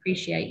really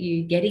appreciate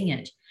you getting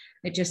it.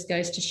 It just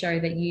goes to show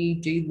that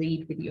you do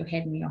lead with your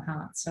head and your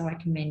heart. So I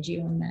commend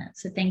you on that.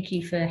 So thank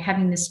you for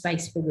having this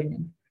space for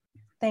women.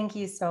 Thank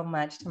you so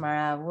much,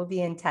 Tamara. We'll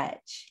be in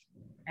touch.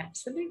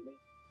 Absolutely.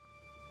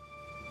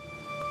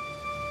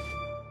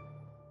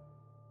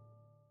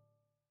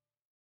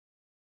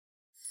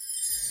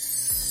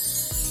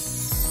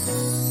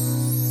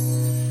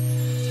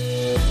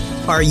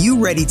 Are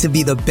you ready to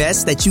be the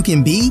best that you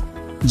can be?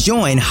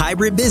 Join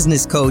hybrid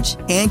business coach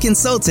and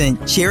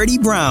consultant Charity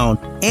Brown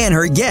and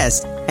her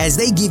guest as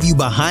they give you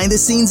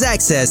behind-the-scenes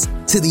access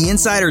to the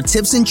insider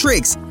tips and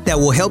tricks that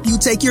will help you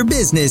take your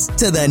business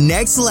to the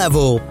next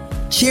level.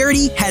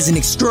 Charity has an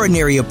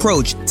extraordinary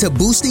approach to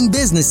boosting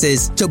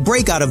businesses to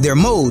break out of their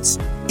modes,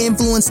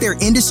 influence their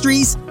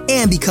industries,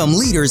 and become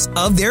leaders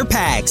of their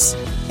packs.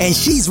 And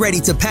she's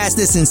ready to pass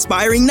this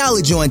inspiring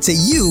knowledge on to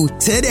you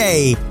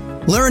today.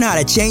 Learn how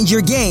to change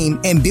your game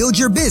and build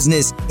your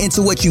business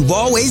into what you've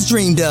always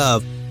dreamed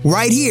of,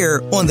 right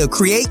here on the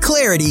Create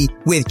Clarity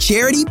with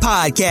Charity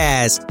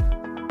podcast.